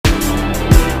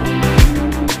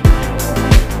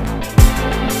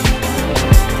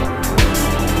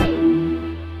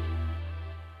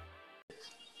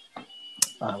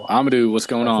Amadou, what's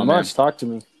going Nothing on, man? much. Talk to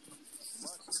me.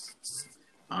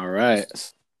 All right.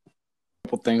 A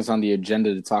couple things on the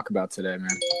agenda to talk about today, man.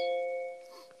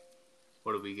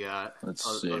 What do we got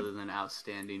Let's see. other than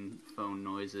outstanding phone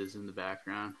noises in the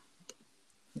background?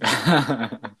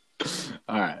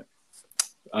 All right.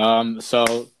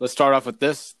 So let's start off with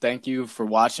this. Thank you for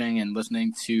watching and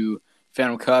listening to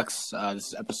Phantom Cucks. This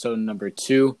is episode number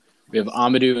 2. We have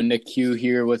Amadou and Nick Q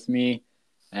here with me,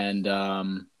 and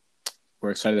we're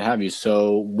excited to have you.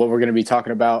 So what we're going to be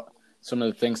talking about, some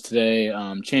of the things today,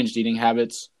 changed eating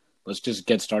habits. Let's just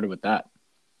get started with that.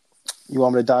 You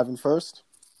want me to dive in first?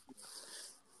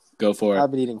 Go for it.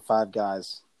 I've been eating Five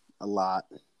Guys a lot,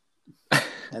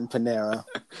 and Panera,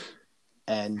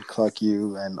 and Cluck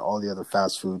You, and all the other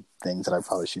fast food things that I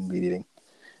probably shouldn't be eating.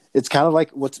 It's kind of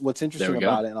like what's interesting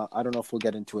about it, and I don't know if we'll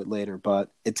get into it later,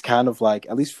 but it's kind of like,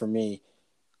 at least for me,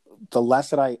 the less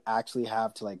that I actually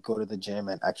have to like go to the gym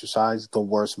and exercise, the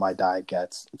worse my diet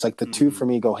gets. It's like the two for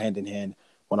me go hand in hand.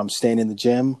 When I'm staying in the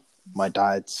gym, my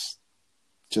diet's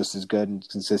just as good and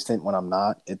consistent. When I'm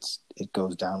not, it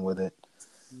goes down with it.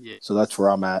 Yeah, So that's where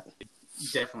I'm at.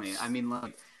 definitely. I mean,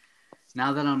 like,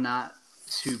 now that I'm not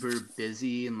super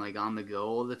busy and like on the go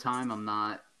all the time, I'm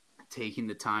not taking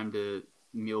the time to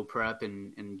meal prep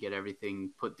and get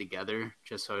everything put together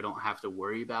just so I don't have to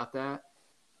worry about that.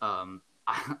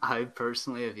 I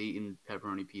personally have eaten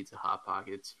pepperoni pizza Hot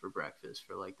Pockets for breakfast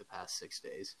for like the past 6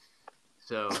 days.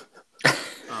 So,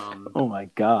 Oh my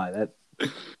God,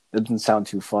 that doesn't sound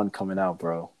too fun coming out,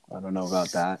 bro. I don't know about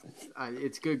that.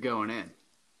 it's good going in.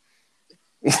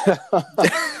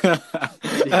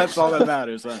 That's all that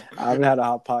matters, huh? I haven't had a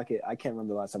Hot Pocket. I can't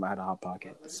remember the last time I had a Hot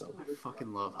Pocket. So I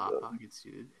fucking love Hot Pockets,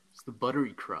 dude. It's the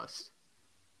buttery crust.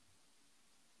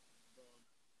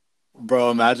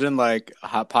 Bro, imagine like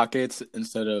Hot Pockets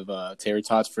instead of Tater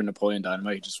Tots for Napoleon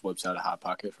Dynamite. He just whips out a Hot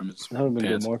Pocket from his that would have been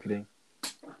pants. good marketing.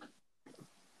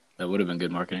 That would have been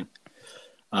good marketing.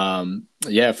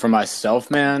 Yeah, for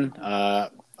myself, man,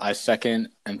 I second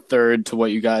and third to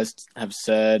what you guys have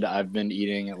said. I've been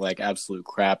eating like absolute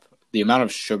crap. The amount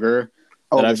of sugar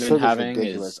that I've been having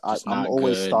ridiculous. is just I'm not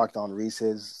always good. stocked on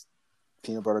Reese's,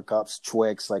 peanut butter cups,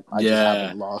 Twix. Like I just Yeah.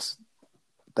 haven't lost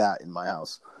that in my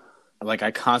house. Like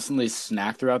I constantly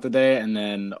snack throughout the day, and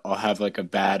then I'll have like a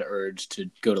bad urge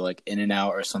to go to like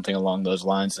In-N-Out or something along those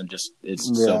lines, and just it's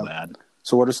so bad.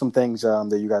 So what are some things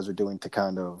that you guys are doing to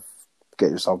kind of get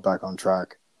yourself back on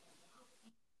track?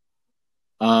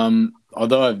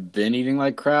 Although I've been eating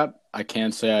like crap, I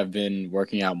can say I've been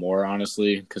working out more,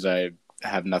 honestly, because I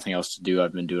have nothing else to do.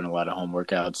 I've been doing a lot of home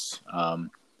workouts.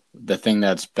 The thing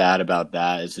that's bad about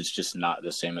that is it's just not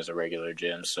the same as a regular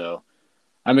gym. So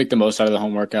I make the most out of the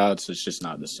home workouts. It's just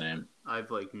not the same. I have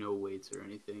like no weights or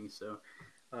anything, so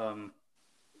I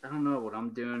don't know what I'm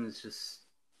doing. Is just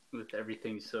with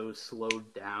everything so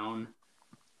slowed down.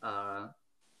 I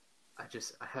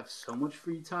have so much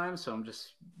free time, so I'm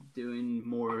just doing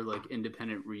more like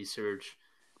independent research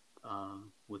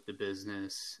with the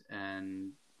business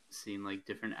and seeing like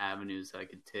different avenues I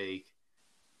could take,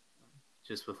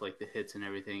 just with like the hits and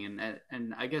everything,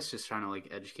 and I guess just trying to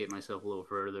like educate myself a little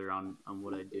further on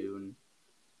what I do and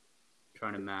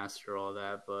trying to master all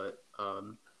that. But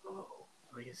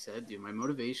like I said, dude, my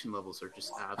motivation levels are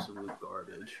just absolute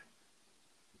garbage.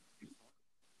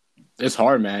 It's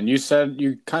hard, man. You said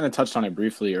you kind of touched on it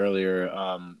briefly earlier.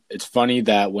 It's funny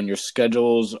that when your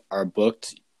schedules are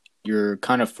booked, you're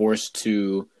kind of forced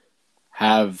to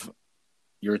have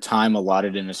your time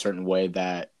allotted in a certain way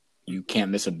that you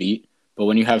can't miss a beat. But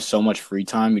when you have so much free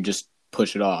time, you just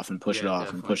push it off and push it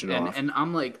off and push it off. And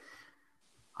I'm like,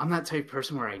 I'm that type of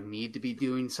person where I need to be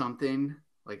doing something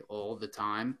like all the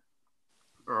time,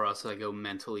 or else I go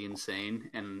mentally insane.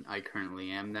 And I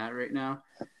currently am that right now.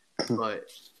 But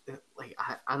like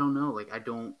I don't know, like I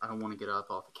don't want to get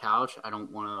up off the couch. I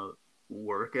don't want to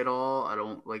work at all. I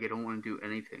don't want to do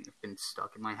anything. I've been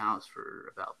stuck in my house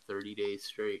for about 30 days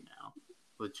straight now,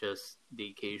 with just the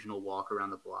occasional walk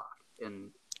around the block, and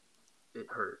it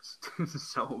hurts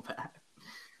so bad.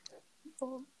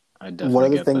 One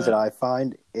of the things that I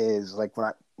find is like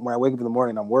when I wake up in the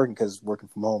morning, I'm working because working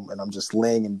from home, and I'm just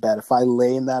laying in bed. If I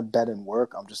lay in that bed and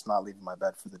work, I'm just not leaving my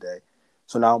bed for the day.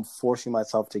 So now I'm forcing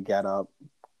myself to get up,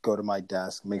 go to my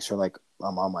desk, make sure like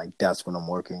I'm on my desk when I'm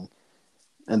working.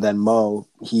 And then Mo,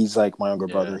 he's like my younger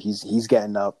brother. He's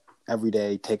getting up every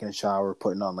day, taking a shower,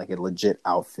 putting on like a legit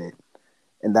outfit,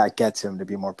 and that gets him to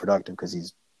be more productive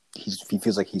because he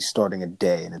feels like he's starting a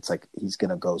day, and it's like he's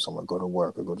gonna go somewhere, go to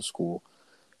work or go to school.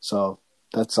 So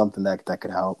that's something that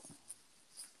could help.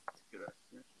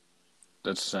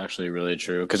 That's actually really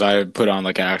true because I put on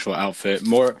like an actual outfit.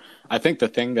 More, I think the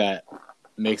thing that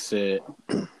makes it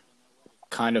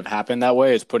kind of happened that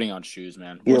way is putting on shoes,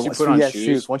 man. Yeah, Once you put on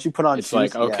shoes, Once you put on it's shoes,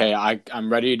 like, okay,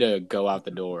 I'm ready to go out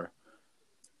the door.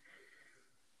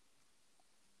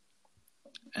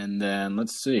 And then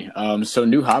let's see. So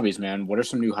new hobbies, man. What are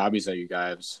some new hobbies that you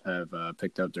guys have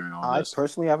picked up during all this? I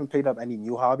personally haven't picked up any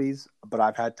new hobbies, but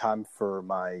I've had time for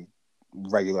my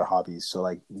regular hobbies. So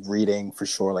like reading for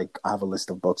sure. Like I have a list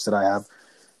of books that I have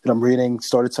that I'm reading.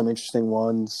 Started some interesting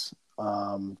ones.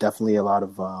 Definitely a lot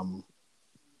of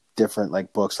different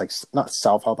like books, like not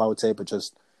self-help, I would say, but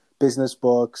just business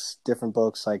books, different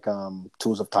books. Like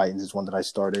Tools of Titans is one that I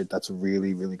started. That's a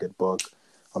really, really good book.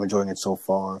 I'm enjoying it so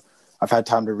far. I've had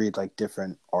time to read like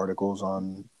different articles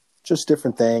on just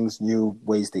different things, new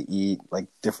ways to eat, like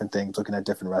different things, looking at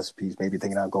different recipes, maybe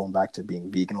thinking about going back to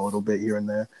being vegan a little bit here and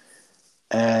there.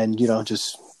 And,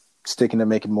 just sticking to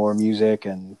making more music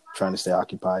and trying to stay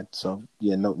occupied. So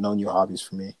yeah, no new hobbies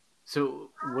for me. So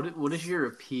what is your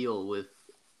appeal with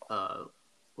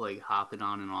like hopping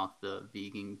on and off the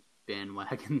vegan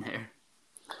bandwagon there?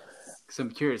 Because I'm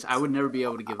curious. I would never be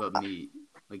able to give up meat,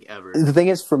 like ever. The thing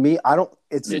is, for me, I don't.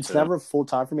 It's Me it's too. never full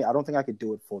time for me. I don't think I could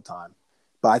do it full time.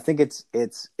 But I think it's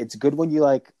good when you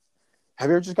like. Have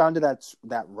you ever just gotten to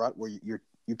that rut where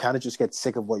you kind of just get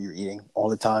sick of what you're eating all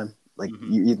the time? Like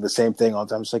you eat the same thing all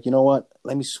the time. It's like, you know what?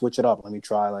 Let me switch it up. Let me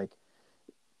try like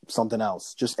something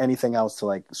else, just anything else to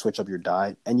like switch up your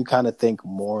diet. And you kind of think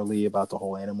morally about the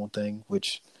whole animal thing,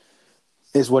 which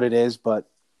is what it is. But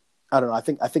I don't know. I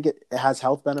think it has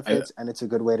health benefits, and it's a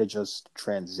good way to just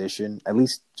transition. At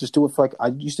least just do it for like, I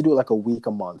used to do it like a week,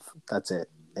 a month. That's it.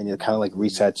 And it kind of like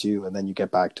resets you, and then you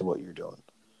get back to what you're doing.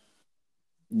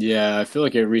 Yeah, I feel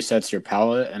like it resets your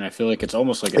palate, and I feel like it's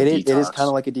almost like a detox. It is kind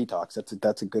of like a detox.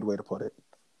 That's a good way to put it.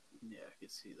 Yeah, I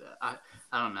could see that.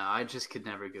 I don't know. I just could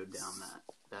never go down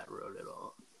that road at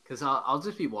all. Because I'll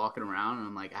just be walking around, and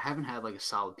I'm like, I haven't had like a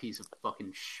solid piece of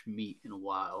fucking meat in a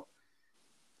while.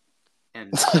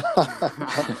 And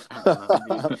I don't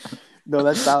know, dude. No,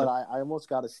 that's valid. I almost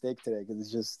got a steak today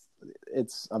because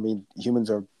I mean, humans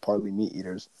are partly meat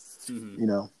eaters,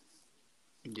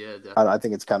 Yeah, definitely. I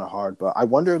think it's kind of hard, but I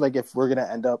wonder like if we're going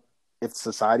to end up, if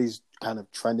society's kind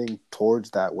of trending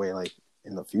towards that way, like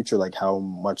in the future, like how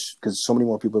much, because so many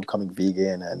more people are becoming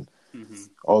vegan and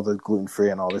all the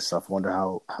gluten-free and all this stuff. I wonder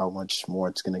how much more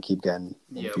it's going to keep getting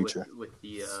in the future. With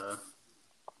the,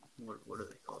 what are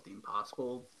they called? The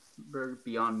Impossible Burger,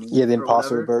 Beyond Meat. Yeah, the or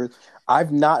Impossible whatever. Burger.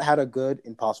 I've not had a good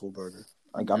Impossible Burger.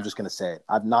 Like, I'm just going to say it.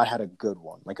 I've not had a good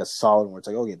one, like a solid one where it's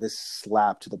like, okay, this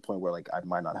slapped to the point where like I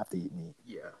might not have to eat meat.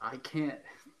 Yeah, I can't.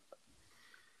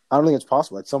 I don't think it's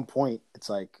possible. At some point, it's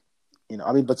like,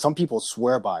 I mean, but some people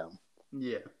swear by them.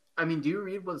 Yeah. I mean, do you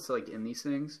read what's like in these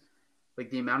things? Like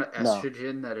the amount of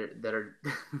estrogen that are that are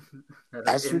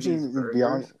estrogen in these is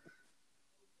beyond. burgers?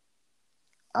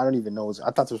 I don't even know.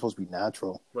 I thought they're supposed to be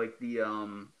natural.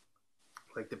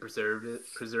 Like the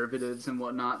preservatives and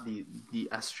whatnot. The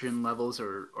estrogen levels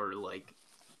are like,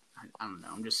 I don't know.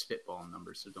 I'm just spitballing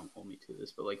numbers, so don't hold me to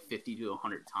this. But like 50 to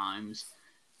 100 times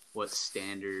what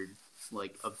standard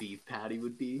like a beef patty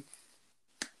would be.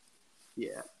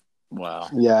 Yeah. Wow.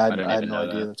 Yeah, I I had no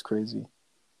idea. that. That's crazy.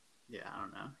 Yeah, I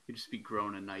don't know. You'd just be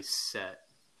growing a nice set.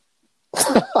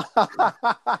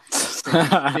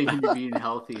 Thinking you're being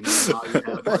healthy and now you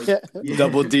have like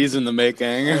Double D's in the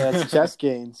making. Yeah, that's chest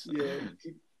gains. Yeah.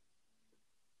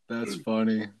 That's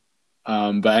funny.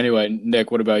 But anyway, Nick,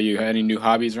 what about you? Any new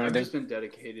hobbies or I've anything? just been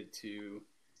dedicated to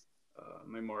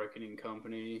my marketing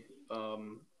company,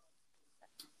 and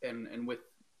with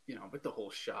with the whole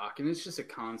shock, and it's just a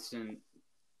constant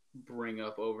bring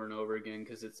up over and over again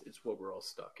because it's what we're all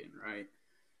stuck in, right?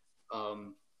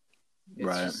 It's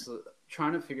Right. just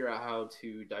trying to figure out how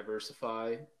to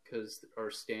diversify because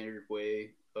our standard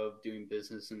way of doing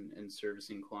business and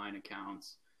servicing client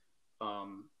accounts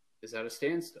is at a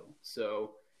standstill.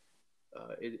 So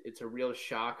it's a real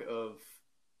shock of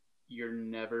you're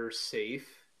never safe,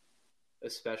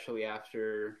 especially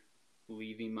after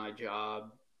leaving my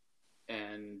job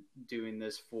and doing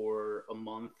this for a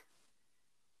month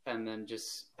and then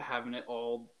just having it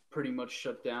all pretty much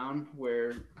shut down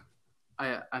where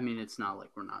I mean it's not like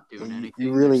we're not doing anything.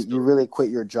 You really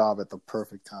quit your job at the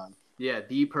perfect time. Yeah,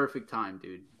 the perfect time,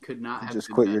 dude. Could not have just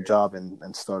been quit better. your job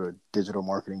and start a digital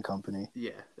marketing company.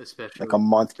 Yeah, especially like a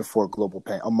month before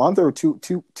a month or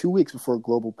two weeks before a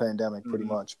global pandemic, pretty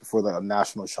much before the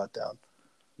national shutdown.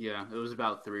 Yeah, it was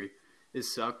about 3. It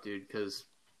sucked, dude, because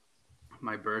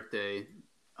my birthday,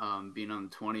 being on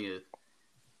the 20th,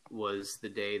 was the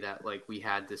day that like we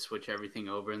had to switch everything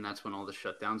over, and that's when all the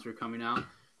shutdowns were coming out.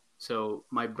 So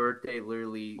my birthday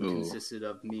literally consisted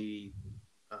of me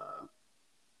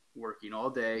working all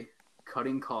day,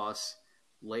 cutting costs,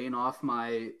 laying off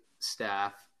my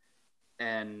staff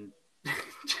and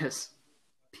just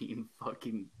being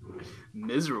fucking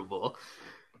miserable.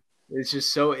 It's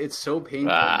so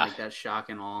painful, and like that shock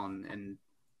and all, and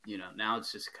now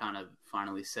it's just kind of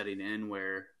finally setting in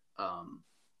where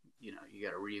you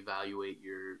got to reevaluate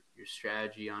your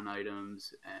strategy on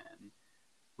items and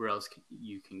where else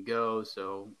you can go.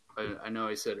 So I know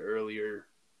I said earlier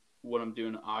what I'm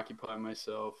doing to occupy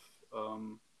myself.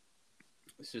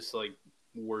 It's just like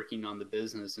working on the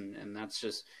business, and that's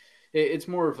just it's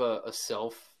more of a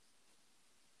self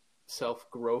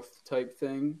growth type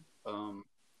thing,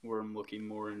 where I'm looking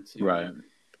more into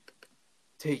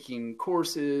taking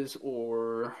courses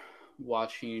or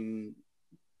watching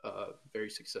very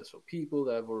successful people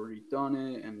that have already done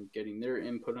it and getting their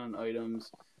input on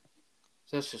items.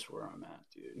 So that's just where I'm at,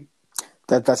 dude.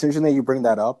 That's interesting that you bring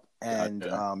that up, and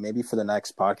maybe for the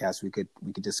next podcast we could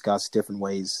discuss different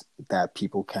ways that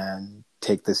people can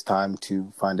take this time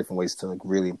to find different ways to like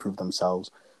really improve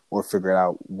themselves or figure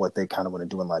out what they kind of want to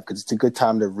do in life, because it's a good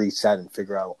time to reset and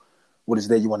figure out what is it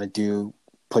that you want to do,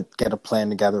 get a plan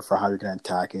together for how you're going to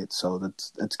attack it. So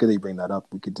that's good that you bring that up.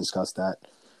 We could discuss that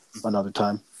another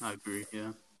time. I agree,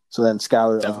 yeah. So then,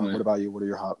 Skylar, what about you? What are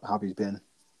your hobbies been?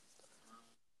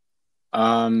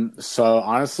 So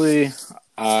honestly,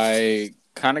 I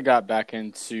kind of got back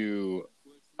into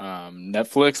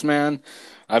Netflix, man.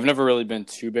 I've never really been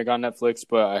too big on Netflix,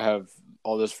 but I have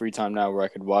all this free time now where I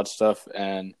could watch stuff.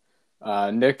 And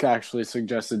Nick actually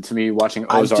suggested to me watching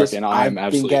Ozark, and I'm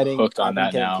absolutely hooked on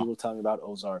that now. People tell me about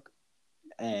Ozark,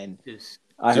 and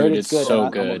I heard it's good. So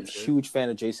good. I'm a huge fan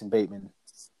of Jason Bateman.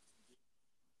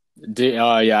 Yeah,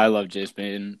 I love Jason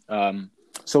Bateman.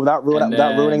 So without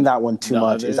ruining that one too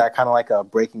much, is that kind of like a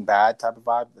Breaking Bad type of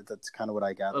vibe? That's kind of what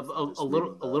I got. A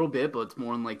little bit, but it's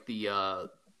more in like the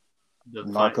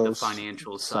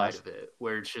financial side of it,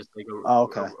 where it's just like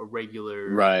a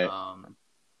regular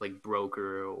like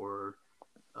broker or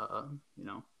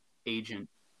agent,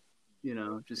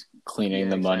 just cleaning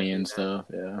the money and stuff,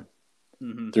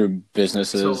 through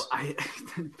businesses. So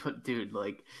but dude,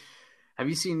 like, have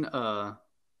you seen? I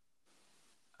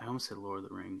almost said Lord of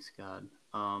the Rings. God.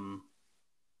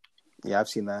 Yeah, I've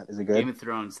seen that. Is it good? Game of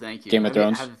Thrones. Thank you. Game of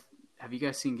Thrones. Have you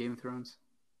guys seen Game of Thrones?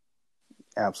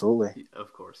 Absolutely.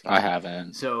 Of course. I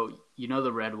haven't. So,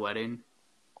 the Red Wedding?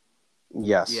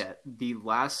 Yes. Yeah. The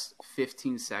last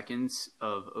 15 seconds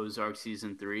of Ozark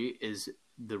season 3 is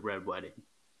the Red Wedding.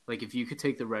 Like, if you could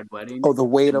take the Red Wedding. Oh, the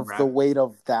weight of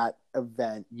that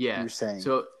event. Yeah. You're saying.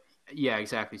 So, yeah,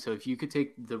 exactly. So if you could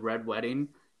take the Red Wedding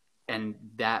and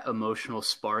that emotional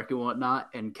spark and whatnot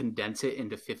and condense it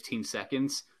into 15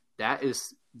 seconds, that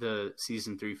is the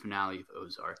season 3 finale of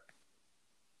Ozark.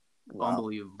 Wow.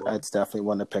 Unbelievable. That's definitely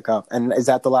one to pick up. And is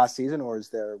that the last season, or is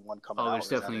there one coming out? Oh, there's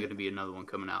definitely going to be another one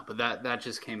coming out. But that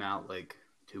just came out like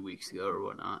 2 weeks ago or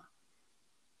whatnot.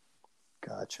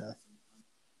 Gotcha.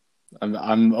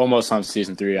 I'm almost on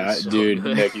season 3. Dude,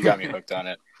 Nick, you got me hooked on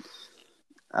it.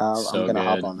 I'm going to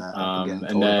hop on that.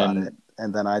 About it.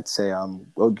 And then I'd say,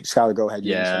 Skylar, go ahead.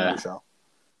 You another show.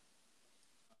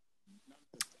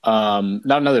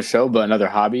 Not another show, but another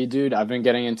hobby, dude. I've been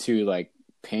getting into like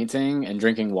painting and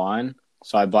drinking wine.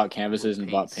 So I bought canvases and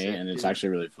bought paint, and it's actually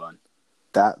really fun.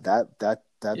 That's a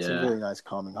really nice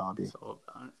calming hobby.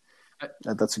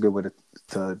 That's a good way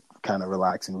to kind of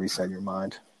relax and reset your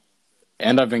mind.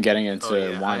 And I've been getting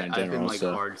into wine in general. I've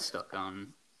been hard stuck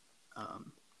on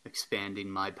expanding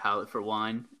my palate for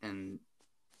wine and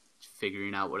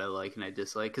figuring out what I like and I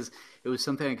dislike, because it was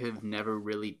something I could have never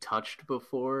really touched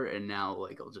before, and now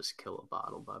like I'll just kill a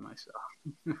bottle by myself.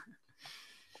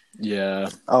 Yeah.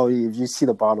 Oh, you see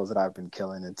the bottles that I've been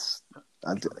killing.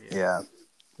 Yeah.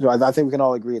 So I think we can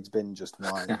all agree it's been just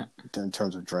wine in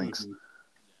terms of drinks.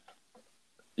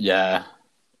 Yeah.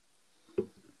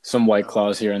 Some White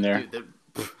Claws here and there. Dude,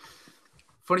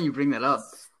 funny you bring that up.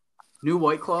 New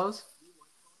White Claws.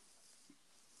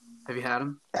 Have you had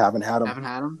them? Haven't had them. Haven't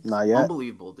had them? Not yet.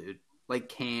 Unbelievable, dude. Like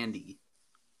candy.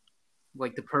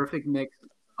 Like the perfect mix.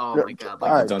 Oh, my God.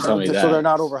 Like, all right, don't tell me that. So they're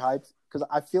not overhyped? Because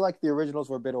I feel like the originals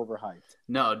were a bit overhyped.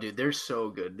 No, dude, they're so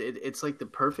good. It's like the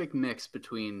perfect mix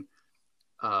between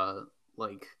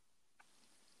like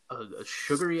a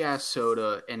sugary-ass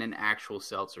soda and an actual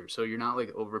seltzer. So you're not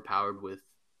like overpowered with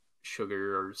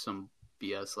sugar or some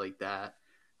BS like that.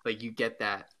 Like you get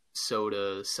that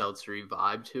soda seltzery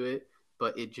vibe to it,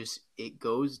 but it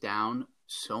goes down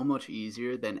so much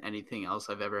easier than anything else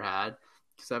I've ever had.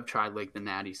 Because I've tried like the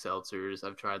natty seltzers,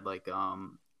 I've tried like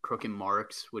Crook and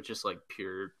Marks, which is like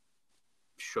pure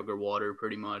sugar water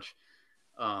pretty much.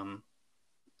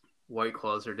 White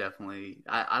Claws are definitely,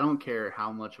 I don't care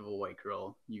how much of a white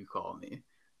girl you call me,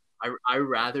 I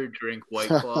rather drink White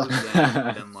Claws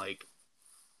than like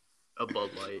a Bud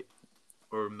Light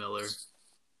or a Miller.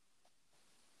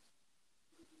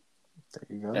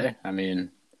 There you go. Hey, I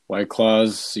mean, White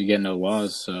Claws, you get no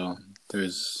laws, so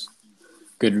there's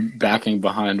good backing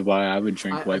behind why I would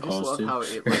drink White I just Claws love too. how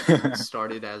it like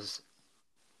started as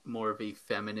more of a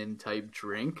feminine type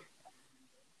drink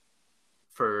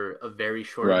for a very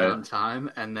short amount of time,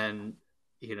 and then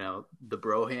the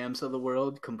Brohams of the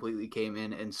world completely came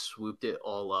in and swooped it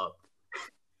all up.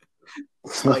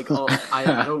 Like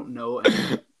I don't know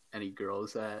any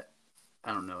girls that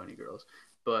I don't know any girls,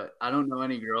 but I don't know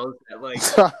any girls that like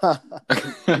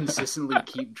consistently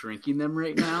keep drinking them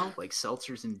right now, like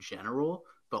seltzers in general.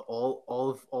 But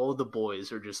all of the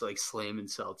boys are just like slamming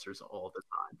seltzers all the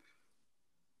time.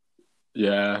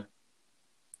 Yeah,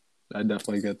 I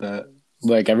definitely get that.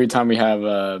 Like every time we have,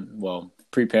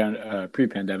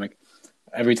 pre-pandemic,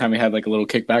 every time we had like a little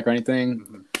kickback or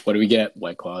anything, what do we get?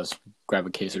 White Claws. Grab a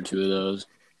case or two of those.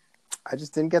 I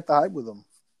just didn't get the hype with them.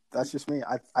 That's just me.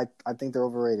 I think they're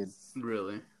overrated.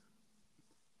 Really?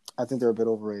 I think they're a bit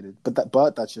overrated.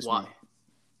 But that's just why? Me.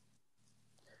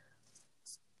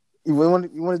 You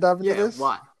want to dive into this?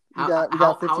 Why? We got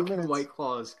 15 how minutes. Can White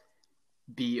Claws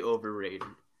be overrated?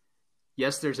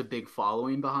 Yes, there's a big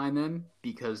following behind them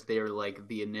because they're like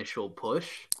the initial push.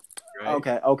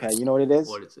 Right? Okay. You know what it is?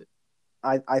 What is it?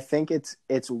 I think it's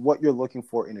what you're looking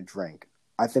for in a drink.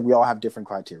 I think we all have different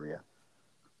criteria.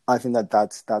 I think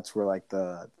that's where like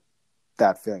that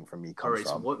feeling for me comes all right,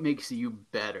 from. So what makes you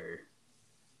better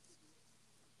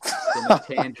than a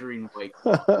tangerine White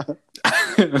Claw?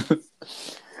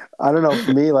 I don't know.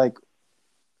 For me, like,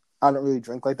 I don't really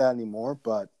drink like that anymore,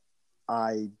 but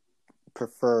I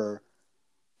prefer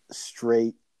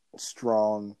straight,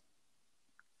 strong,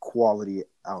 quality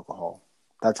alcohol.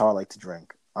 That's how I like to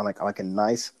drink. I like a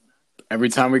nice. Every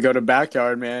time we go to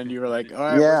Backyard, man, you were like, all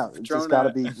right, yeah, it's just got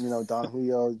to be, Don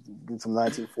Julio from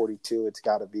 1942. It's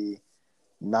got to be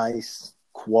nice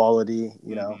quality,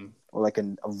 or like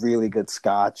a really good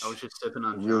scotch. I was just sipping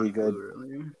on really Johnny good Blue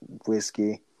earlier.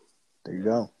 Whiskey. There you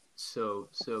go. So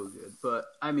good. But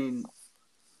I mean,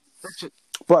 that's just...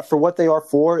 But for what they are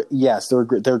for, yes, they're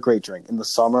a great drink in the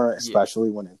summer,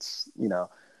 especially when it's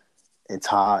it's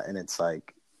hot and it's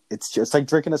like it's just like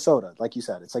drinking a soda, like you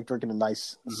said. It's like drinking a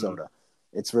nice soda.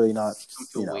 It's really not,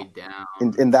 weighed down.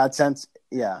 In that sense,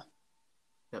 yeah.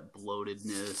 That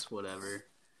bloatedness, whatever.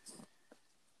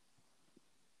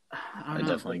 I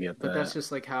definitely get that. But that's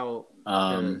just like how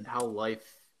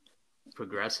life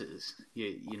progresses.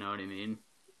 You know what I mean?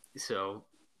 So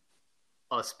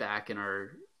us back in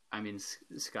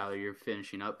Skylar, you're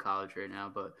finishing up college right now,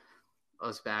 but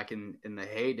us back in the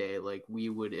heyday, like we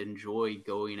would enjoy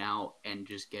going out and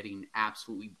just getting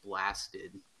absolutely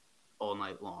blasted all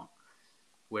night long.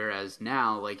 Whereas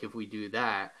now, like if we do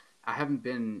that, I haven't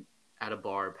been at a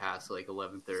bar past like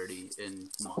 11:30 in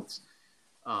months.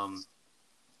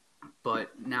 But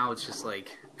now it's just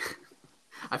like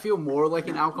I feel more like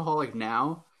an alcoholic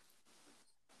now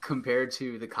compared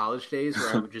to the college days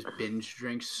where I would just binge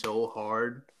drink so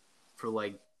hard for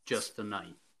like just the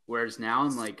night. Whereas now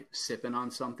I'm like sipping on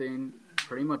something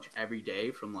pretty much every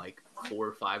day from like 4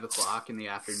 or 5 o'clock in the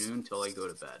afternoon until I go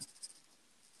to bed.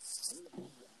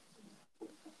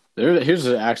 Here's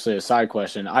actually a side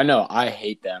question. I know I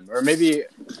hate them, or maybe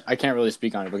I can't really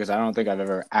speak on it because I don't think I've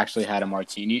ever actually had a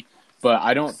martini. But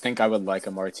I don't think I would like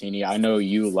a martini. I know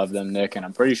you love them, Nick, and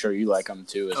I'm pretty sure you like them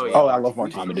too as well. Oh, I love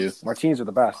martinis. Martinis are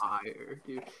the best. Fire,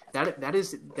 dude. That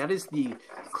is the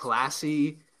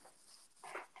classy.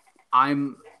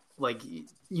 I'm like the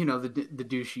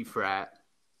douchey frat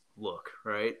look,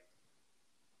 right?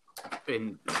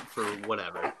 And for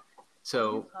whatever.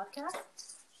 So.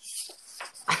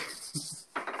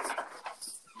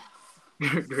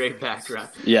 Great background.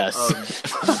 Yes.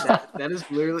 That is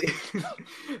literally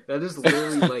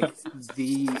like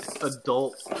the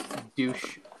adult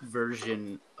douche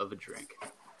version of a drink.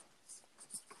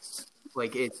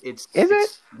 Like it's is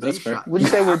it? That's fair. Would you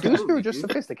say we're douche or just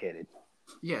sophisticated?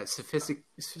 Yeah, sophisticated.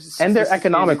 And they're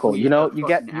economical. You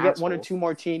get asshole. 1 or 2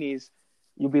 martinis,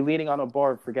 you'll be leaning on a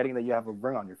bar forgetting that you have a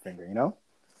ring on your finger, Yeah,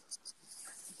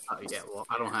 well,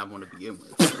 I don't have one to begin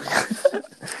with.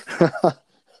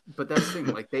 But that's the thing,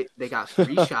 like they got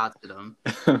 3 shots at them,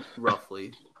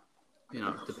 roughly,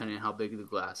 depending on how big the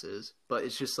glass is. But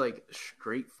it's just like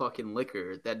straight fucking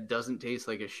liquor that doesn't taste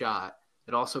like a shot.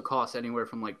 It also costs anywhere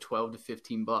from like $12 to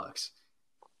 $15.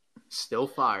 Still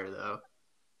fire though.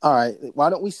 All right, why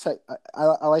don't we say?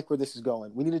 I like where this is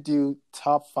going. We need to do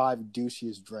top 5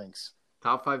 douchiest drinks.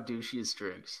 Top 5 douchiest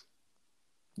drinks.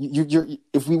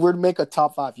 If we were to make a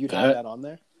top 5, you'd have that on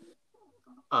there.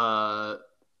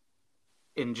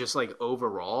 in just like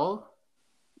overall,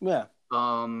 Yeah.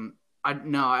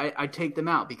 I take them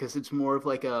out because it's more of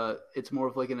like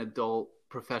an adult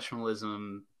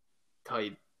professionalism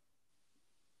type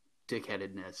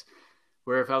dickheadedness.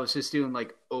 Where if I was just doing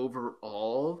like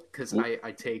overall, because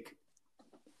I take,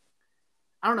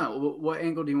 I don't know, what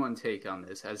angle do you want to take on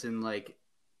this? As in like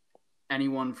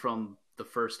anyone from the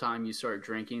first time you start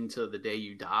drinking to the day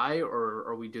you die, or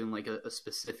are we doing like a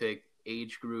specific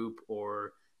age group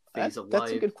or phase of life?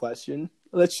 That's a good question.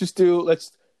 That's a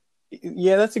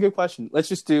good question. Let's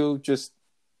just do just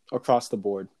across the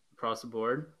board. Across the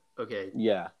board? Okay.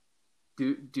 Yeah.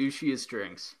 Douchiest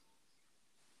drinks.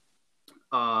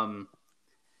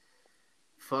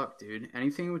 Fuck, dude.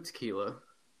 Anything with tequila.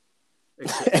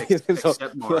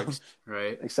 Except Margs,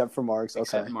 right? Except for Margs, okay.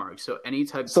 Except Margs. So any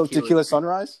type of tequila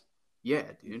Sunrise? Yeah,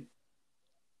 dude.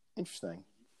 Interesting.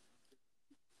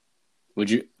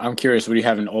 I'm curious, would you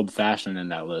have an old fashioned in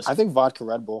that list? I think vodka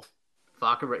Red Bull.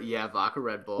 Vodka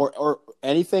Red Bull. Or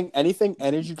anything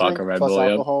energy drink Red plus Bull,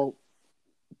 alcohol,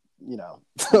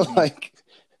 like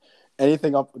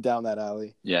anything up down that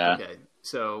alley. Yeah. Okay,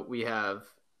 so we have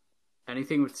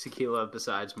anything with tequila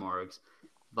besides Margs,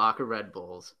 vodka Red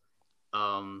Bulls.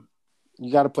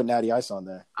 You got to put Natty Ice on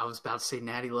there. I was about to say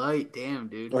Natty Light. Damn,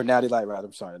 dude. Or Natty Light, rather.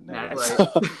 I'm sorry. Natty Light.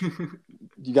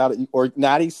 You got it. Or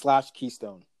Natty /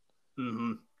 Keystone.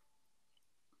 Mm-hmm.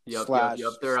 Yep.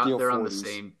 They're on the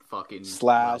same fucking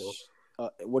level.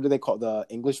 What do they call the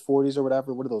English 40s or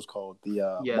whatever? What are those called? The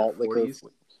malt 40s.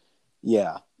 Liquor.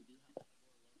 Yeah.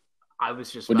 I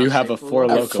was just. Would you have a Four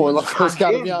Loko? Four Loko's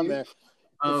got to be on there.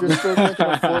 If you're still drinking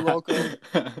a Four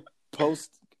Loko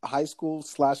post high school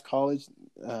 / college,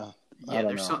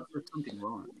 there's something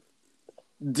wrong.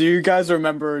 Do you guys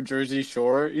remember Jersey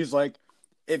Shore? He's like,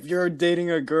 if you're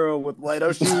dating a girl with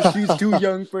light-up shoes, she's too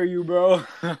young for you, bro.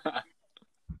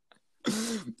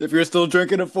 If you're still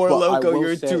drinking a Four Loko,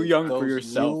 you're too young for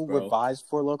yourself, bro. Revised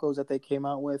Four Lokos that they came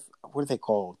out with, what are they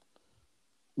called?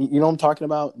 You know what I'm talking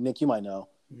about? Nick, you might know.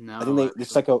 No, I think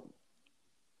it's like a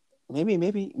maybe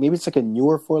it's like a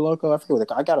newer Four Loko. I forget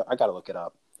what I gotta look it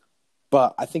up.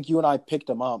 But I think you and I picked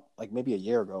them up like maybe a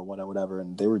year ago, whatever,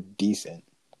 and they were decent.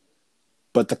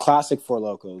 But the classic Four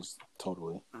Lokos,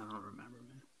 totally. I don't remember,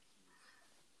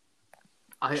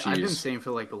 man. I've been saying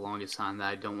for like the longest time that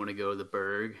I don't want to go to the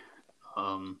Berg,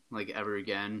 like ever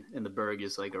again. And the Berg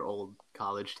is like our old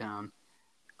college town.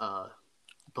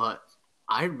 But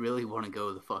I really want to go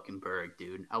to the fucking Berg,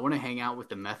 dude. I want to hang out with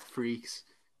the meth freaks.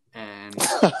 And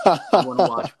I want to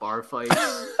watch bar fights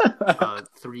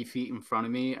 3 feet in front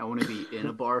of me. I want to be in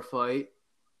a bar fight.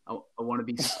 I want to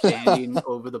be standing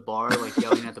over the bar, like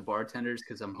yelling at the bartenders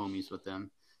because I'm homies with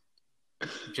them,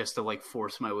 just to like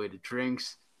force my way to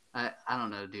drinks. I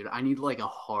don't know, dude. I need like a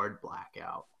hard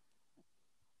blackout.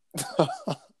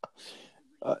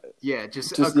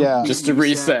 Just to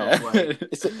reset. Like,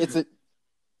 it's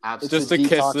just a to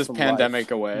kiss this from pandemic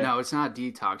life. away. No, it's not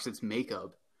detox. It's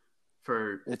makeup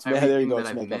for there you go.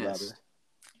 that I've missed.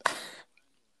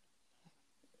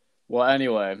 Well,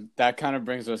 anyway, that kind of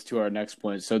brings us to our next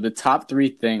point. So the top 3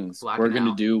 things we're going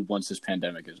to do once this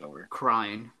pandemic is over.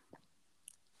 Crying.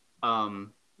 And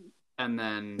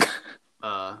then,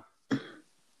 I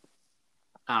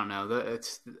don't know.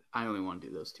 I only want to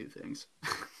do those 2 things.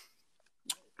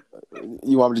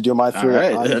 You want me to do my 3?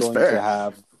 Right, I'm going to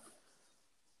have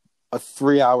a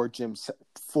 3-hour gym,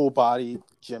 full body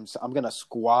gym. I'm going to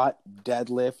squat,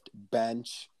 deadlift,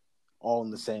 bench, all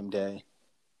in the same day.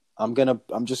 I'm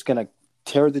just gonna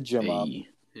tear the gym up.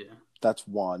 Yeah, that's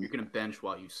 1. You're gonna bench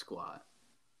while you squat.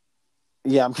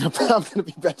 Yeah, I'm gonna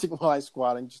be benching while I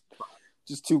squatting.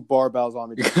 Just 2 barbells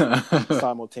on me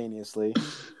simultaneously.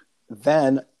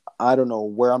 Then I don't know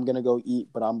where I'm gonna go eat,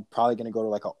 but I'm probably gonna go to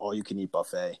like an all-you-can-eat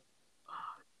buffet.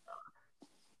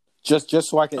 Just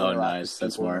so I can interact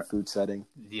with people in a food setting.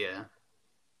 Yeah.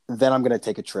 Then I'm gonna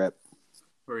take a trip.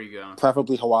 Where are you going?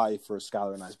 Preferably Hawaii for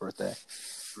Skylar and I's birthday.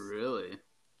 Really?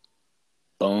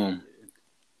 Boom.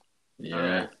 Yeah.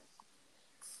 Right.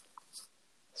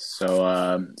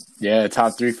 So,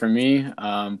 top 3 for me.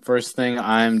 First thing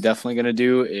I'm definitely going to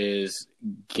do is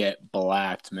get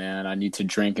blacked, man. I need to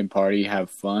drink and party, have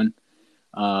fun.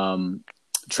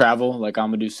 Travel, like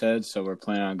Amadou said. So we're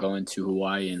planning on going to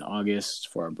Hawaii in August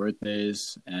for our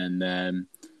birthdays. And then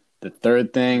the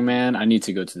third thing, man, I need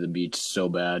to go to the beach so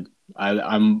bad.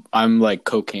 I'm like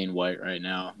cocaine white right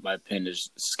now. My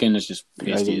skin is just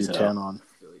pasty as hell. On.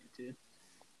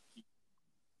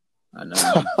 I know.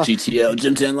 GTL,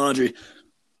 Gym Tan Laundry.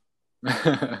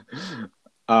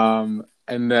 And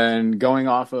then going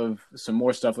off of some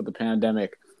more stuff with the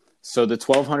pandemic, So the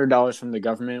 $1,200 from the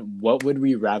government, what would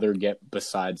we rather get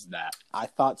besides that? I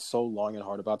thought so long and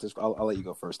hard about this. I'll let you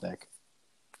go first, Nick.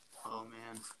 Oh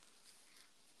man,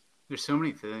 there's so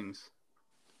many things.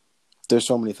 There's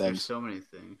so many There's things. so many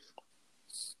things.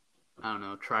 I don't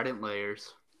know. Trident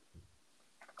layers.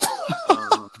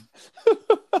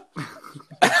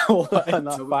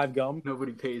 Not 5 gum.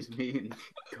 Nobody pays me in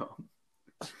gum.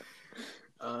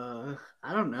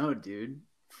 I don't know, dude.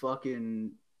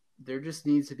 Fucking, there just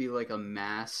needs to be like a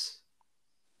mass.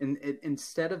 And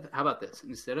instead of, how about this?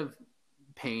 Instead of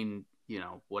paying,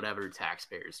 whatever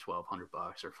taxpayers, $1,200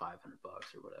 or $500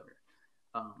 or whatever,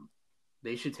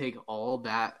 they should take all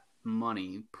that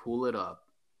money, pool it up,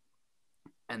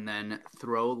 and then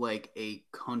throw like a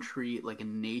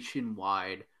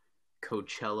nationwide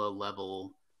Coachella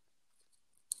level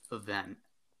event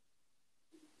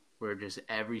where just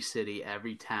every city,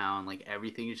 every town, like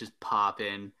everything is just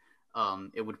popping.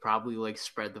 It would probably like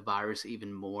spread the virus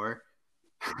even more.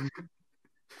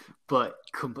 But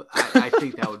I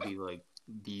think that would be like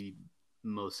the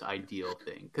most ideal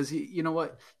thing. Because you know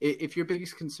what? If your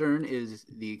biggest concern is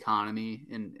the economy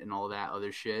and all that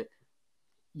other shit,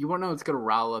 you want to know what's going to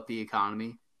rile up the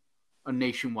economy? A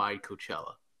nationwide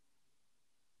Coachella.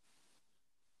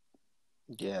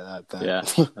 Yeah, that. Yeah,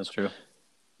 that's true.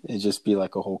 It'd just be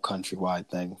like a whole countrywide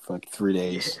thing for like 3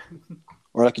 days. Yeah.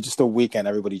 Or like just a weekend,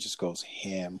 everybody just goes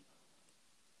ham.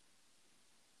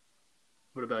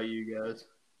 What about you guys?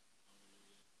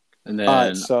 And then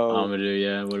Amadou,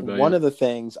 yeah, what about one you? of the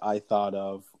things I thought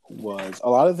of was, a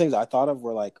lot of the things I thought of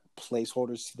were like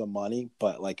placeholders to the money,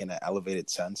 but like in an elevated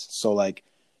sense. So like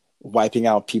wiping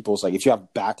out people's, like if you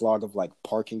have backlog of like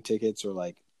parking tickets or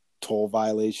like toll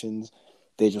violations,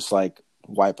 they just like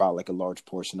wipe out like a large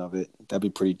portion of it. That'd be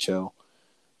pretty chill.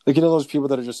 Like, those people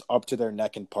that are just up to their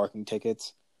neck in parking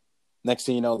tickets. Next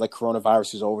thing you know, like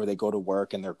coronavirus is over, they go to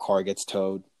work and their car gets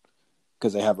towed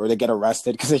because they get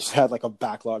arrested because they just had like a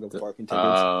backlog of parking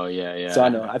tickets. Oh yeah. So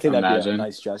I think that'd be a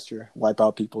nice gesture. Wipe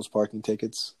out people's parking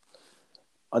tickets.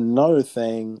 Another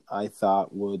thing I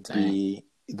thought would be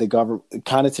the government,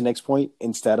 kind of to Nick's point,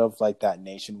 instead of like that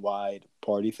nationwide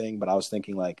party thing, but I was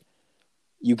thinking like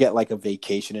you get like a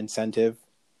vacation incentive.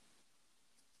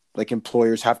 Like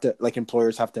employers have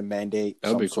to mandate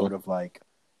some sort of like,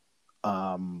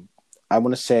 I want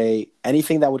to say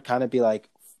anything that would kind of be like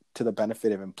to the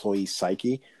benefit of employee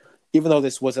psyche, even though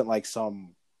this wasn't like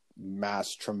some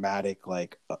mass traumatic,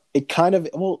 like it kind of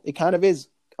is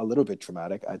a little bit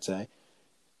traumatic. I'd say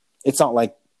it's not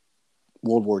like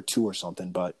World War II or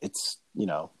something, but it's,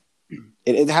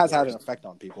 it has had an effect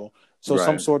on people. So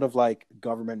some sort of like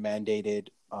government mandated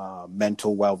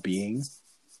mental well-being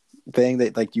thing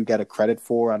that like you get a credit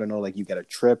for. I don't know, like you get a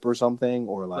trip or something,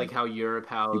 or like how Europe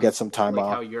has, you get some time off.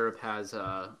 Like how Europe has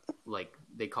like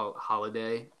they call it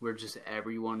holiday, where just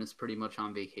everyone is pretty much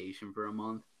on vacation for a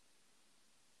month.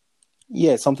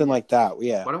 Yeah, something like that.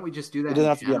 Yeah. Why don't we just do that? It doesn't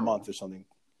have to be a month or something.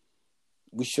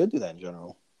 We should do that in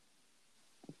general,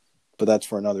 but that's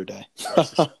for another day.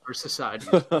 Our society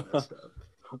is messed up.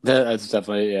 That's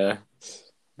definitely, yeah.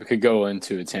 We could go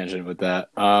into a tangent with that.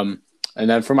 And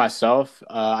then for myself,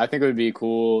 I think it would be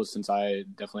cool, since I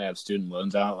definitely have student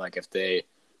loans out, like if they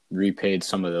repaid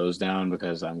some of those down,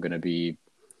 because I'm going to be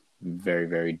very,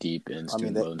 very deep in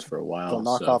student loans for a while. They'll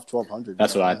knock off $1,200.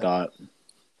 That's what I thought.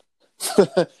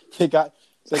 They got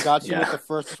you with the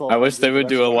first 12. I wish they would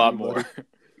do a lot more.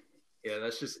 Yeah,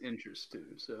 that's just interest too.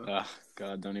 So. Oh,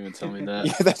 God, don't even tell me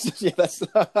that. that's.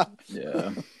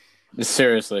 Yeah.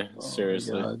 Seriously.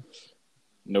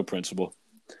 No principle.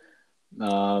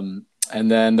 And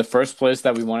then the first place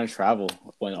that we want to travel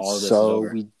when all of this is over.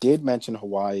 So we did mention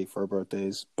Hawaii for our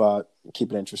birthdays, but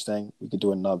keep it interesting. We could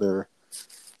do another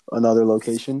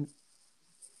location,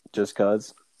 just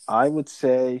because. I would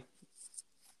say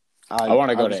I want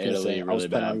to go to Italy really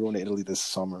bad. I'm going to Italy this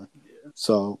summer. Yeah.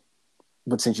 So,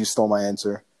 but since you stole my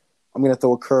answer, I'm going to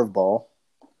throw a curveball.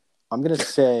 I'm going to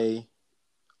say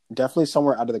definitely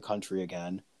somewhere out of the country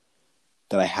again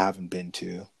that I haven't been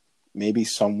to. Maybe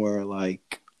somewhere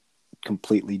like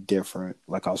completely different,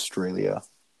 like Australia.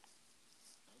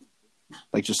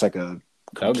 Like just like a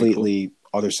completely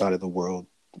other side of the world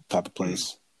type of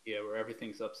place. Yeah, where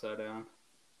everything's upside down.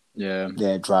 Yeah.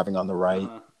 Yeah, driving on the right,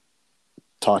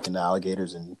 talking to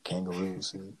alligators and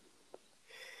kangaroos. And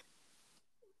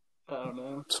I don't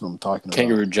know. That's what I'm talking about.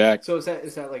 Kangaroo Jack. So is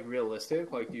that like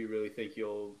realistic? Like, do you really think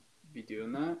you'll be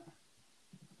doing that?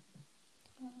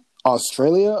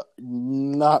 Australia,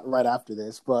 not right after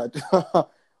this, but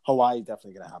Hawaii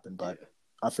definitely gonna happen. But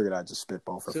I figured I'd just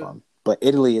spitball for fun. But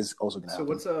Italy is also gonna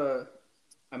happen. So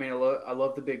I mean, I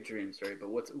love the big dreams, right? But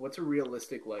what's a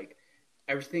realistic, like,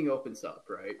 everything opens up,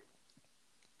 right?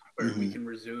 where we can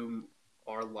resume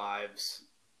our lives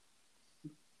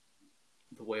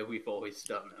the way we've always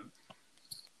done them,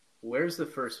 where's the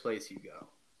first place you go?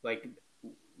 Like,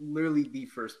 literally the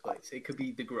first place. It could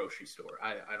be the grocery store.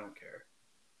 I don't care.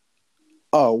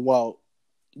 Oh, well,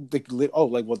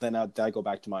 then I go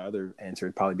back to my other answer.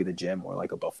 It'd probably be the gym or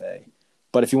like a buffet.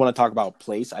 But if you want to talk about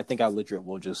place, I think I legit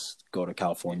will just go to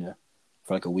California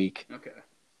for like a week. Okay.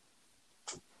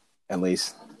 At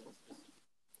least.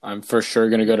 I'm for sure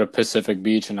going to go to Pacific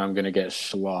Beach, and I'm going to get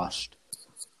sloshed.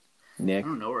 Nick? I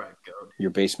don't know where I'd go. Your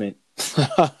basement?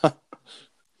 I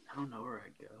don't know where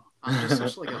I'd go. I'm just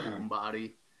such like a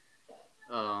homebody.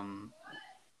 I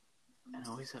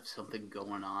always have something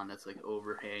going on that's like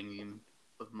overhanging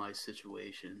of my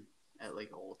situation at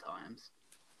like all times.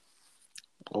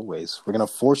 Always. We're going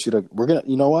to force you to...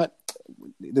 You know what?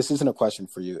 This isn't a question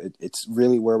for you. It's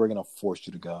really where we're going to force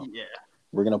you to go. Yeah.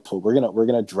 We're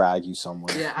gonna drag you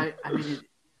somewhere. Yeah, I mean,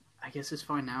 I guess it's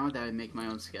fine now that I make my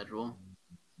own schedule.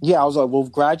 Yeah, I was like, we'll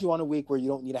grad you on a week where you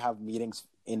don't need to have meetings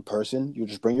in person. You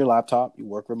just bring your laptop, you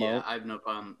work remote. Yeah, I have no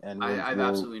problem. And I have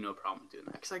absolutely no problem doing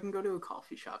that because I can go to a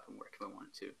coffee shop and work if I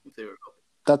wanted to, if they were open.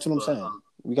 That's what I'm saying.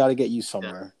 We got to get you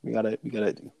somewhere. Yeah. We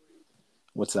gotta.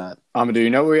 What's that? Do you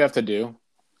know what we have to do?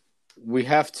 We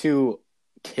have to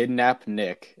kidnap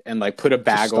Nick and like put a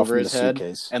bag over his head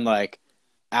suitcase. And like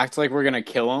act like we're gonna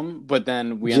kill him, but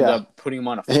then we end up putting him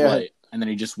on a flight, and then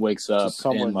he just wakes up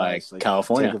in like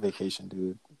California. Take a vacation,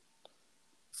 dude.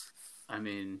 I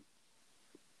mean,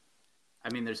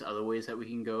 there's other ways that we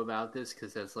can go about this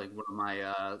because that's like one of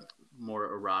my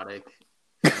more erotic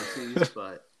fantasies,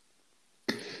 but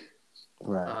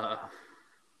right.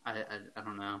 I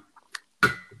don't know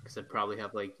because I'd probably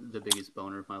have like the biggest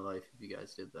boner of my life if you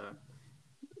guys did that.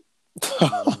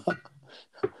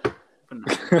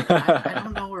 I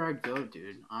don't know where I'd go,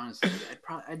 dude. Honestly,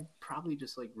 I'd probably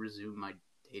just like resume my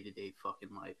day-to-day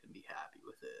fucking life and be happy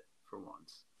with it for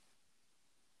once.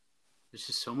 There's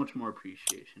just so much more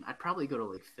appreciation. I'd probably go to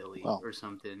like Philly or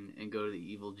something and go to the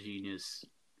Evil Genius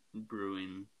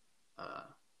Brewing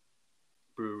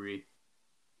brewery.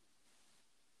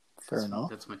 Fair enough.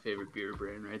 That's my favorite beer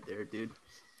brand right there, dude.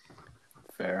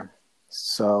 Fair.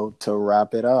 So to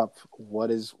wrap it up,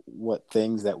 what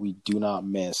things that we do not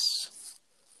miss?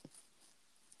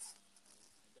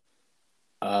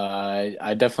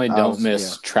 I definitely don't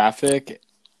miss traffic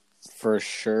for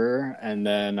sure, and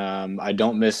then I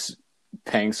don't miss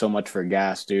paying so much for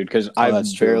gas, dude, because I've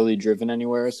barely driven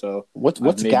anywhere. So what's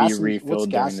gas? What's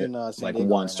gas in like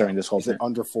once during this whole thing? Is it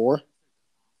under 4?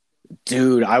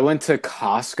 Dude, I went to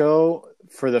Costco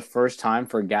for the first time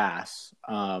for gas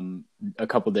a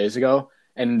couple days ago,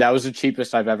 and that was the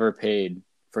cheapest I've ever paid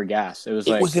for gas. It was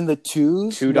like it was in the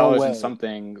twos, $2 and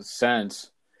something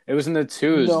cents. It was in the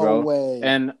twos, bro. Way.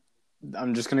 And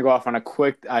I'm just gonna go off on a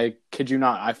quick. I kid you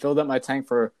not. I filled up my tank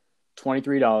for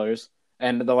 $23,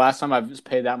 and the last time I've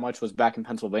paid that much was back in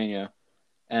Pennsylvania.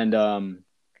 And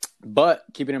but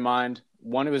keeping in mind,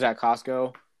 1, it was at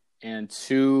Costco, and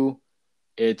 2,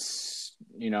 it's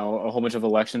a whole bunch of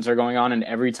elections are going on, and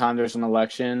every time there's an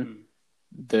election,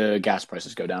 the gas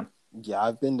prices go down. Yeah,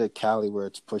 I've been to Cali where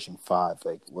it's pushing 5,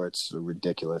 like where it's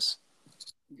ridiculous.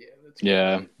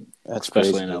 Yeah, that's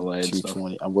especially crazy. In LA.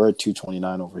 220. We're at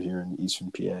 229 over here in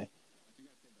Eastern PA.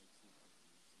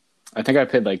 I think I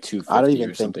paid like $250. I don't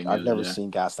even think I've never seen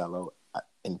gas that low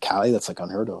in Cali. That's like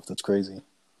unheard of. That's crazy.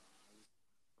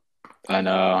 I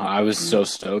know. I was so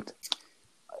stoked.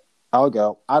 I'll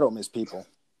go. I don't miss people.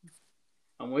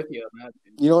 I'm with you on that.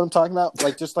 You know what I'm talking about?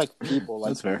 Like just like people. Like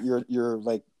That's fair. You're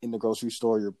like in the grocery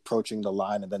store. You're approaching the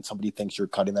line, and then somebody thinks you're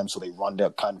cutting them, so they run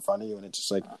down kind in front of you, and it's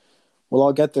just like. Well,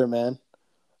 I'll get there, man.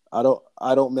 I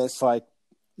don't miss like.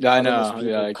 Yeah, I know. Miss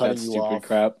like cutting that you stupid off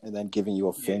crap, and then giving you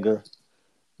a finger,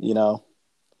 you know.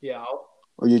 Yeah.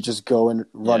 Or you just go and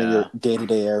running your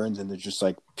day-to-day errands, and they're just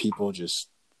like people just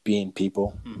being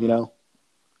people, you know.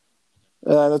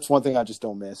 That's one thing I just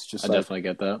don't miss. Just I definitely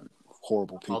get that.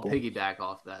 Horrible people. I'll piggyback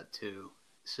off that too.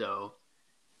 So,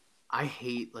 I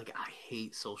hate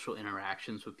social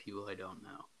interactions with people I don't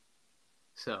know.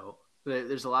 So.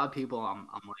 There's a lot of people I'm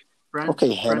like friends.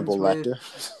 Okay, Hannibal Lecter.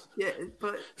 Yeah,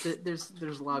 but there's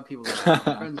a lot of people that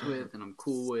I'm friends with and I'm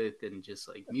cool with and just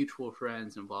like mutual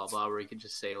friends and blah blah where you can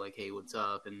just say like, hey, what's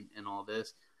up and all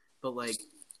this. But like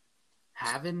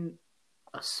having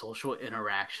a social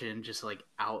interaction just like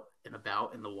out and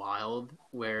about in the wild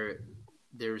where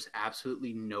there's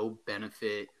absolutely no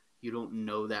benefit. You don't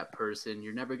know that person.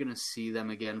 You're never gonna see them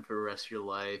again for the rest of your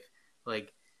life.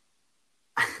 Like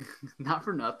not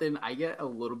for nothing, I get a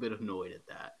little bit annoyed at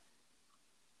that.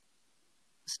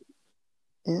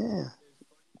 Yeah.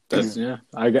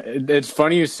 It's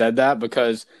funny you said that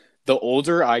because the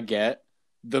older I get,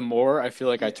 the more I feel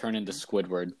like I turn into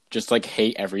Squidward. Just like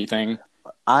hate everything.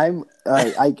 I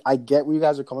get where you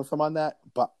guys are coming from on that,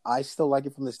 but I still like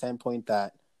it from the standpoint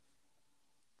that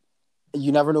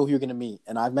you never know who you're gonna meet,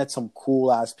 and I've met some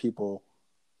cool ass people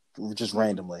just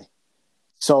randomly.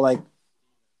 So like,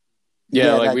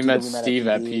 Yeah, like that we dude met that Steve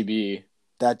at PB.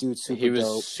 That dude's super He was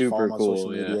dope. super Follow him on cool,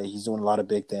 social yeah. media. He's doing a lot of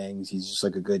big things. He's just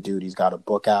like a good dude. He's got a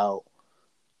book out.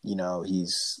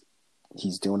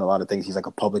 He's doing a lot of things. He's like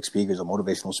a public speaker. He's a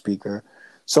motivational speaker.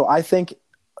 So I think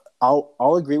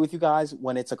I'll agree with you guys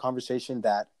when it's a conversation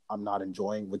that I'm not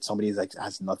enjoying with somebody that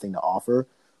has nothing to offer,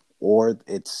 or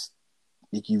it's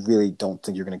like you really don't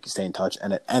think you're going to stay in touch,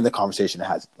 and the conversation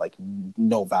has like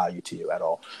no value to you at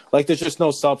all. Like there's just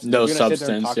no substance. No If you're gonna sit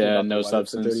there and substance, talk to me yeah, about the no weather for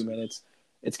substance. 30 minutes.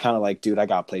 It's kind of like, dude, I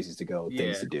got places to go,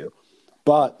 things Yeah. to do.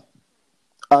 But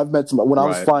I've met some when I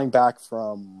was Right. flying back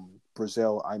from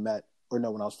Brazil. When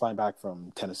I was flying back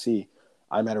from Tennessee,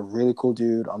 I met a really cool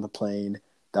dude on the plane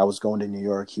that was going to New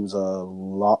York. He was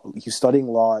studying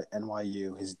law at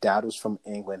NYU. His dad was from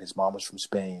England. His mom was from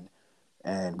Spain,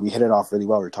 and we hit it off really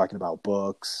well. We were talking about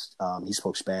books. He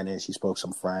spoke Spanish. He spoke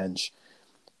some French.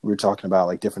 We were talking about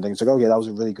like different things. Like, okay, that was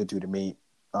a really good dude to meet.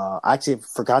 I actually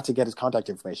forgot to get his contact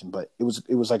information, but it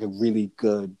was like a really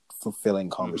good, fulfilling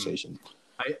conversation.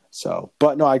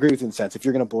 But no, I agree with you in the sense. If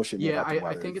you're gonna bullshit me Yeah, about the I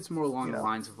weather, think it's more along the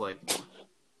lines of like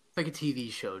a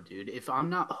TV show, dude. If I'm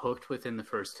not hooked within the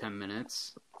first 10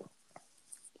 minutes,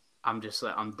 I'm just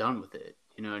like, I'm done with it.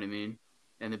 You know what I mean?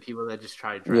 And the people that just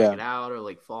try to drag it out or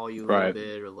like follow you a little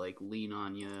bit or like lean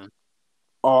on you.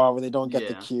 Oh, where they don't get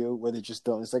the cue, where they just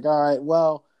don't. It's like, all right,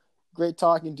 well, great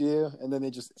talking to you, and then they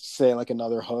just say like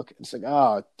another hook. It's like,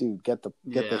 oh, dude, get the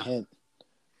hint.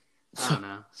 I don't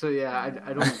know. So yeah,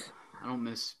 I don't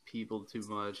miss people too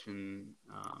much, and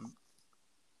I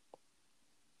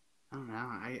don't know.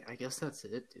 I guess that's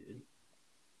it, dude.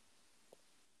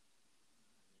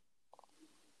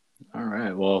 All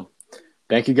right. Well,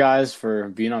 thank you guys for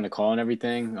being on the call and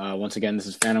everything. Once again, this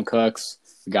is Phantom Cooks.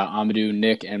 We got Amadou,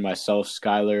 Nick, and myself,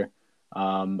 Skylar.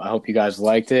 I hope you guys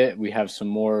liked it. We have some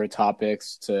more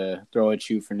topics to throw at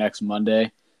you for next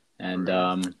Monday, and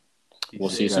we'll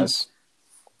see you soon.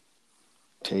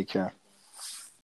 Take care.